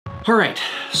Alright,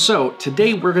 so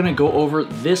today we're going to go over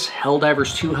this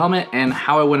Helldivers 2 helmet and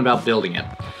how I went about building it.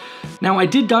 Now I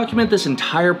did document this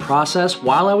entire process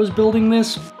while I was building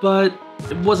this, but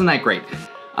it wasn't that great.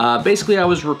 Basically I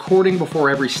was recording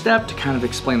before every step to kind of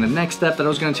explain the next step that I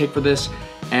was going to take for this,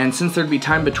 and since there'd be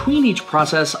time between each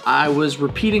process, I was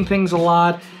repeating things a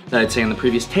lot that I'd say in the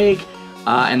previous take,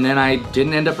 and then I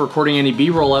didn't end up recording any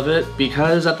B-roll of it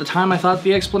because at the time I thought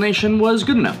the explanation was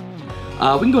good enough.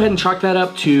 We can go ahead and chalk that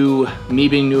up to me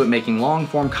being new at making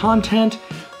long-form content,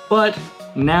 but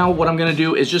now what I'm gonna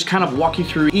do is just kind of walk you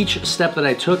through each step that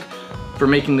I took for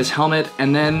making this helmet,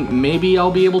 and then maybe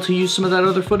I'll be able to use some of that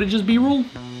other footage as B-roll,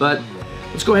 but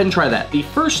let's go ahead and try that. The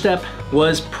first step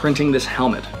was printing this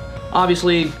helmet.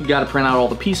 Obviously, you gotta print out all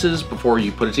the pieces before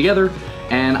you put it together,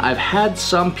 and I've had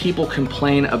some people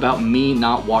complain about me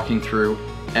not walking through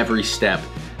every step.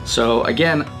 So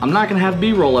again, I'm not gonna have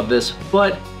B-roll of this,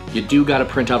 but you do gotta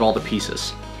print out all the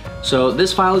pieces. So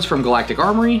this file is from Galactic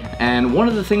Armory, and one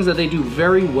of the things that they do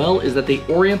very well is that they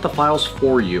orient the files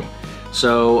for you.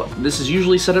 So this is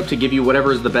usually set up to give you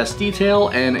whatever is the best detail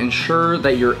and ensure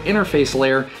that your interface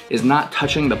layer is not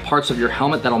touching the parts of your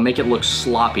helmet that'll make it look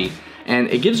sloppy, and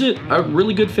it gives it a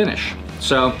really good finish.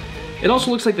 So it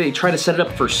also looks like they try to set it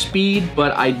up for speed,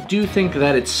 but I do think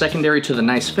that it's secondary to the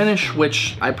nice finish,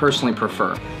 which I personally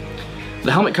prefer.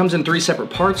 The helmet comes in 3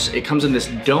 separate parts. It comes in this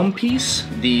dome piece,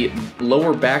 the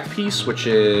lower back piece, which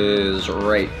is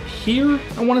right here,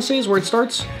 I want to say is where it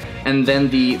starts, and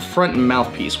then the front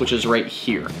mouth piece, which is right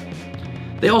here.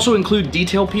 They also include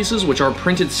detail pieces, which are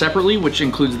printed separately, which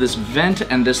includes this vent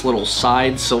and this little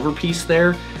side silver piece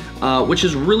there, which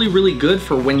is really good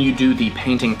for when you do the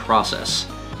painting process.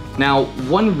 Now,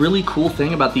 one really cool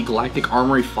thing about the Galactic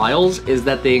Armory files is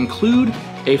that they include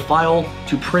a file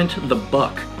to print the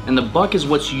buck. And the buck is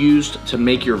what's used to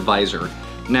make your visor.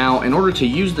 Now, in order to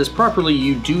use this properly,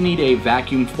 you do need a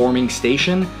vacuum forming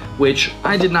station, which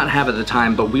I did not have at the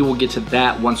time, but we will get to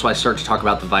that once I start to talk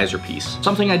about the visor piece.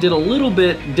 Something I did a little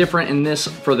bit different in this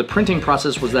for the printing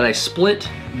process was that I split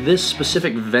this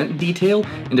specific vent detail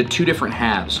into 2 different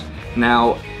halves.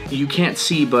 Now, you can't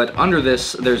see, but under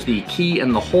this, there's the key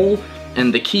and the hole,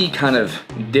 and the key kind of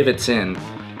divots in.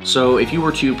 So if you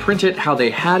were to print it how they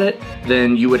had it,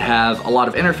 then you would have a lot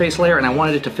of interface layer, and I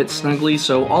wanted it to fit snugly,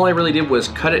 so all I really did was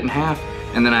cut it in half,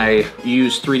 and then I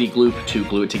used 3D glue to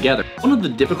glue it together. One of the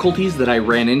difficulties that I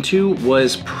ran into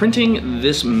was printing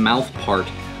this mouth part.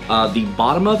 The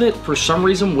bottom of it, for some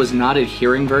reason, was not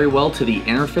adhering very well to the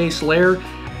interface layer,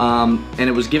 and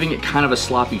it was giving it kind of a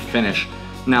sloppy finish.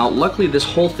 Now, luckily this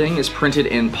whole thing is printed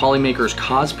in Polymaker's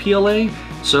Cause PLA,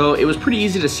 so it was pretty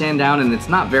easy to sand down and it's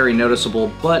not very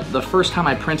noticeable, but the first time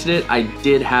I printed it, I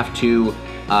did have to,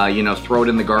 throw it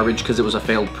in the garbage because it was a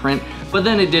failed print, but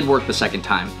then it did work the second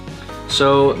time.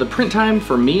 So the print time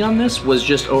for me on this was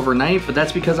just overnight, but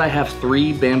that's because I have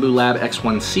 3 Bamboo Lab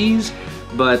X1Cs,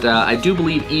 but I do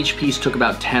believe each piece took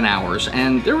about 10 hours,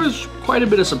 and there was quite a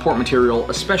bit of support material,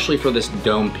 especially for this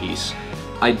dome piece.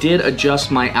 I did adjust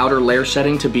my outer layer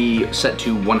setting to be set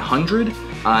to 100,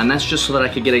 and that's just so that I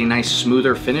could get a nice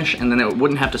smoother finish and then it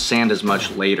wouldn't have to sand as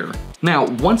much later. Now,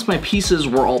 once my pieces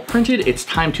were all printed, it's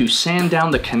time to sand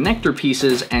down the connector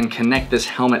pieces and connect this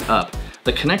helmet up.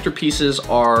 The connector pieces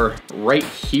are right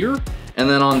here, and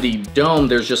then on the dome,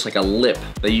 there's just like a lip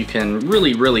that you can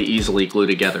really easily glue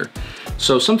together.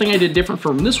 So something I did different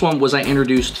from this one was I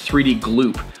introduced 3D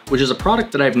Gloop, which is a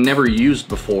product that I've never used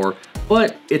before,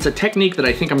 but it's a technique that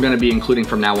I think I'm gonna be including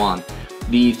from now on.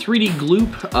 The 3D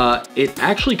Gloop, it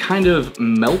actually kind of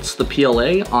melts the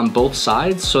PLA on both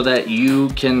sides so that you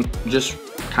can just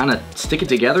kind of stick it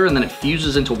together and then it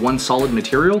fuses into one solid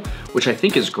material, which I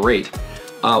think is great.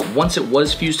 Once it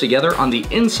was fused together on the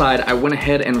inside, I went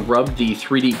ahead and rubbed the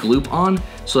 3D Gloop on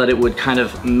so that it would kind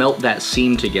of melt that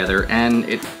seam together, and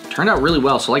it turned out really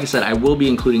well. So like I said, I will be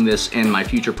including this in my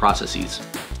future processes.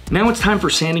 Now it's time for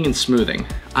sanding and smoothing.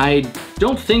 I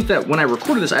don't think that when I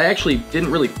recorded this, I actually didn't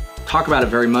really talk about it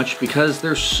very much because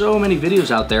there's so many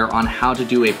videos out there on how to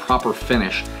do a proper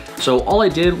finish. So all I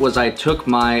did was I took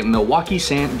my Milwaukee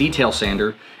detail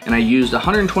sander and I used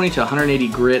 120 to 180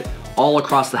 grit all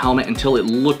across the helmet until it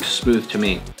looked smooth to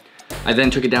me. I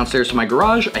then took it downstairs to my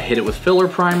garage, I hit it with filler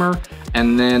primer,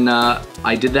 and then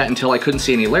I did that until I couldn't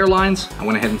see any layer lines. I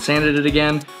went ahead and sanded it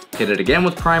again, hit it again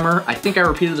with primer. I think I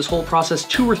repeated this whole process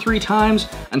 2 or 3 times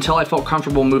until I felt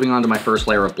comfortable moving on to my first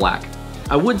layer of black.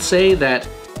 I would say that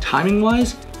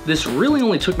timing-wise, this really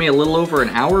only took me a little over an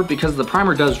hour because the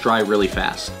primer does dry really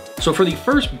fast. So for the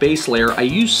first base layer, I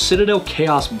used Citadel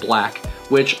Chaos Black,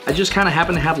 which I just kind of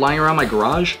happened to have lying around my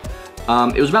garage.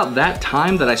 It was about that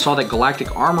time that I saw that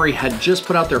Galactic Armory had just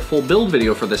put out their full build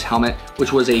video for this helmet,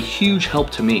 which was a huge help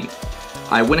to me.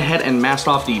 I went ahead and masked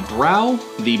off the brow,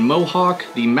 the mohawk,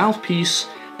 the mouthpiece,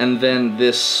 and then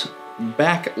this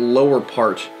back lower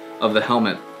part of the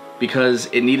helmet because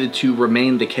it needed to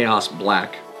remain the Chaos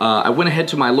Black. I went ahead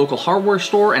to my local hardware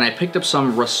store and I picked up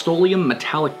some Rust-Oleum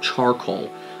Metallic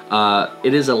Charcoal.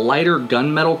 It is a lighter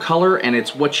gunmetal color and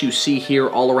it's what you see here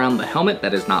all around the helmet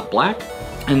that is not black.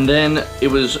 And then it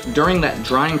was during that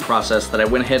drying process that I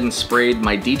went ahead and sprayed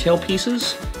my detail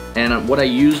pieces, and what I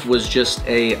used was just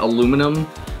a aluminum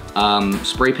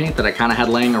spray paint that I kind of had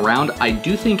laying around. I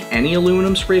do think any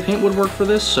aluminum spray paint would work for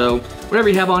this, so whatever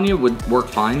you have on you would work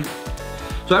fine.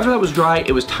 So after that was dry,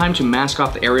 it was time to mask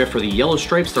off the area for the yellow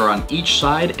stripes that are on each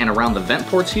side and around the vent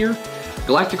ports here.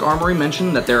 Galactic Armory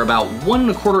mentioned that they're about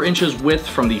 1¼ inches width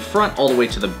from the front all the way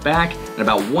to the back and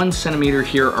about 1 centimeter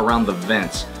here around the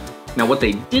vents. Now what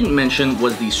they didn't mention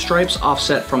was the stripes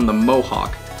offset from the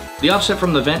mohawk. The offset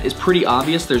from the vent is pretty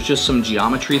obvious. There's just some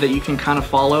geometry that you can kind of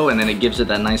follow and then it gives it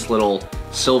that nice little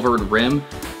silvered rim.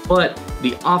 But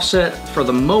the offset for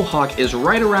the mohawk is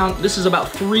right around, this is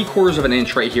about 3/4 of an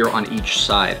inch right here on each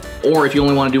side. Or if you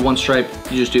only want to do one stripe,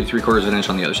 you just do 3/4 of an inch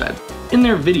on the other side. In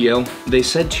their video, they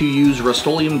said to use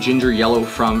Rust-Oleum Ginger Yellow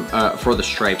for the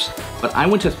stripes, but I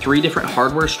went to 3 different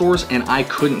hardware stores and I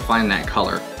couldn't find that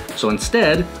color. So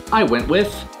instead, I went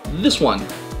with this one.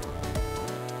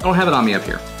 I don't have it on me up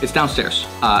here. It's downstairs,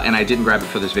 and I didn't grab it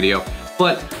for this video,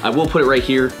 but I will put it right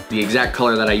here, the exact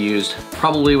color that I used,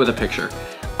 probably with a picture.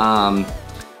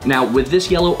 Now with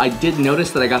this yellow, I did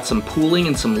notice that I got some pooling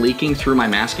and some leaking through my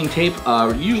masking tape,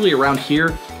 usually around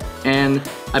here, and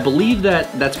I believe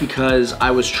that that's because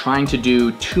I was trying to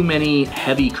do too many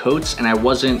heavy coats and I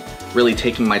wasn't really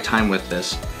taking my time with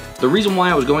this. The reason why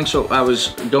I was going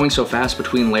so fast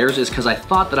between layers is because I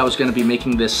thought that I was going to be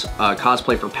making this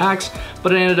cosplay for PAX,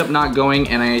 but I ended up not going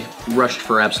and I rushed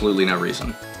for absolutely no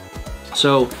reason.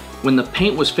 So when the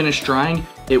paint was finished drying,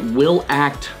 it will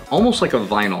act almost like a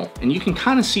vinyl, and you can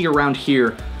kind of see around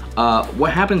here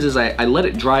what happens is I let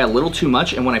it dry a little too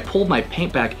much, and when I pulled my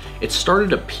paint back, it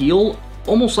started to peel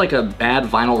almost like a bad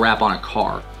vinyl wrap on a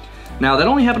car. Now that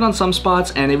only happened on some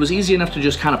spots and it was easy enough to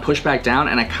just kind of push back down,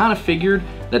 and I kind of figured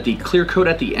that the clear coat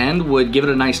at the end would give it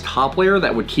a nice top layer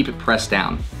that would keep it pressed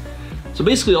down. So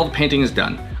basically all the painting is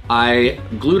done. I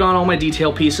glued on all my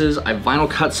detail pieces, I vinyl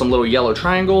cut some little yellow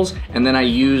triangles, and then I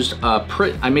used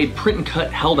I made print and cut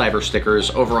Helldiver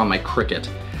stickers over on my Cricut.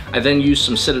 I then used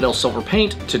some Citadel silver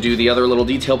paint to do the other little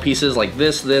detail pieces like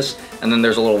this, and then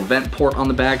there's a little vent port on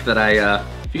the back that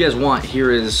if you guys want,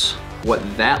 here is what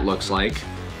that looks like.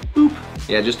 Boop.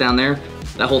 Yeah, just down there.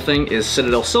 That whole thing is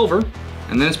Citadel silver,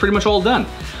 and then it's pretty much all done.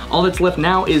 All that's left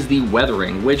now is the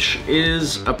weathering, which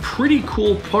is a pretty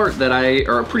cool part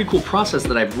or a pretty cool process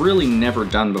that I've really never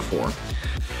done before.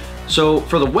 So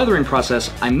for the weathering process,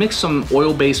 I mixed some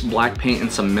oil-based black paint and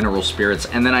some mineral spirits,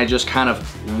 and then I just kind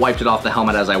of wiped it off the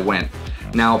helmet as I went.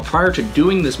 Now, prior to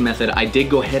doing this method, I did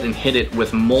go ahead and hit it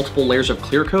with multiple layers of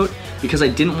clear coat because I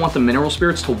didn't want the mineral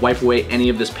spirits to wipe away any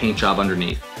of this paint job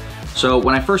underneath. So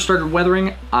when I first started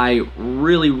weathering, I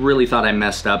really thought I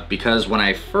messed up because when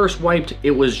I first wiped,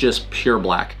 it was just pure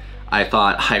black. I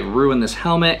thought I ruined this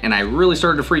helmet and I really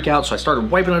started to freak out, so I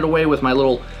started wiping it away with my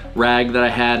little rag that I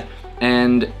had,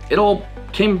 and it all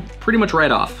came pretty much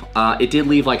right off. It did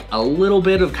leave like a little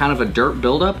bit of kind of a dirt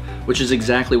buildup, which is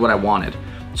exactly what I wanted.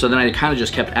 So then I kind of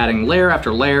just kept adding layer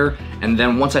after layer, and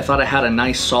then once I thought I had a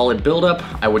nice solid buildup,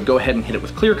 I would go ahead and hit it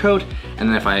with clear coat, and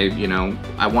then if I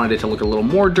wanted it to look a little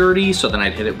more dirty, so then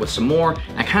I'd hit it with some more.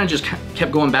 I kind of just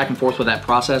kept going back and forth with that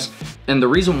process. And the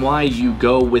reason why you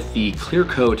go with the clear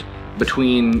coat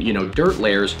between, dirt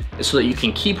layers is so that you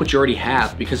can keep what you already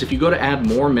have, because if you go to add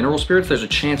more mineral spirits, there's a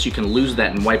chance you can lose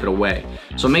that and wipe it away.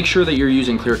 So make sure that you're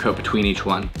using clear coat between each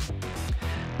one.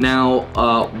 Now,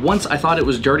 once I thought it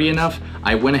was dirty enough,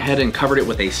 I went ahead and covered it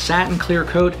with a satin clear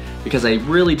coat because I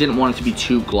really didn't want it to be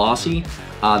too glossy.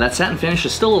 That satin finish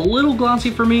is still a little glossy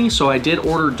for me, so I did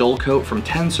order dull coat from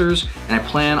Tensors, and I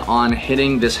plan on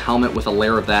hitting this helmet with a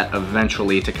layer of that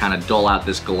eventually to kind of dull out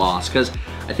this gloss, because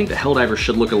I think the Helldivers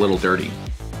should look a little dirty.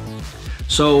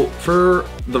 So for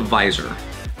the visor,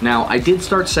 now I did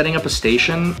start setting up a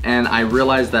station and I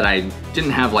realized that I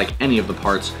didn't have like any of the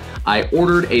parts. I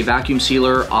ordered a vacuum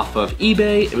sealer off of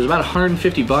eBay. It was about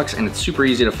 150 bucks and it's super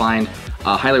easy to find.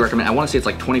 Highly recommend. I want to say it's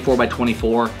like 24 by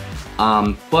 24.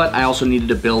 But I also needed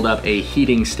to build up a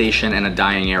heating station and a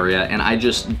dyeing area, and I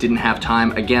just didn't have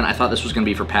time. Again, I thought this was going to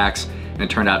be for PAX and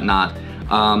it turned out not.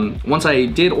 Once I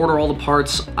did order all the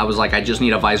parts, I was like, I just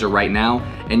need a visor right now.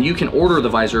 And you can order the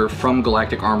visor from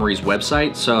Galactic Armory's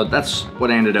website, so that's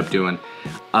what I ended up doing.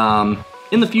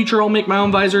 In the future, I'll make my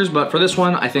own visors, but for this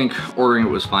one, I think ordering it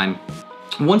was fine.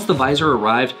 Once the visor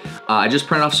arrived, I just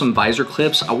printed off some visor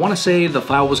clips. I want to say the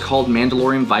file was called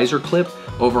Mandalorian Visor Clip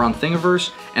over on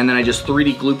Thingiverse, and then I just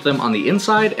 3D glooped them on the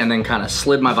inside and then kind of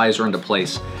slid my visor into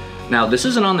place. Now, this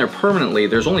isn't on there permanently.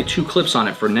 There's only 2 clips on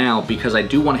it for now because I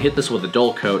do want to hit this with a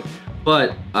dull coat,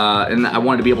 but and I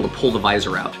wanted to be able to pull the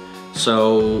visor out.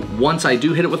 So once I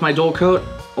do hit it with my dull coat,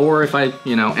 or if I,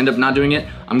 end up not doing it,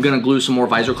 I'm gonna glue some more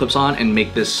visor clips on and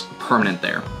make this permanent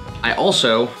there. I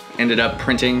also ended up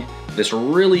printing this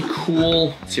really cool,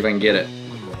 let's see if I can get it,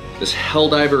 this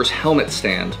Helldivers helmet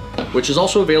stand, which is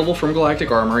also available from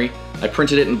Galactic Armory. I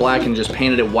printed it in black and just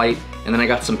painted it white, and then I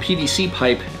got some PVC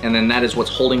pipe, and then that is what's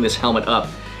holding this helmet up.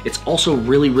 It's also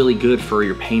really, really good for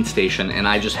your paint station, and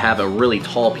I just have a really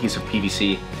tall piece of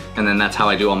PVC, and then that's how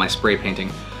I do all my spray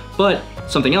painting. But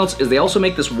something else is they also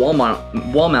make this wall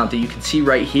mount that you can see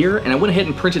right here, and I went ahead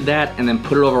and printed that and then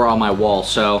put it over on my wall.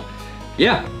 So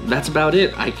yeah, that's about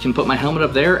it. I can put my helmet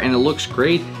up there and it looks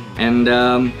great, and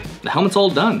the helmet's all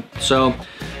done. So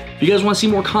if you guys want to see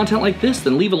more content like this,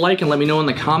 then leave a like and let me know in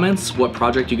the comments what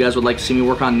project you guys would like to see me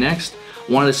work on next.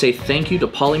 I wanted to say thank you to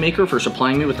Polymaker for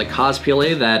supplying me with the Cos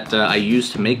PLA that I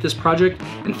used to make this project,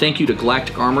 and thank you to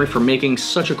Galactic Armory for making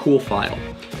such a cool file.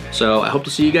 So I hope to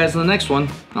see you guys in the next one.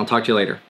 I'll talk to you later.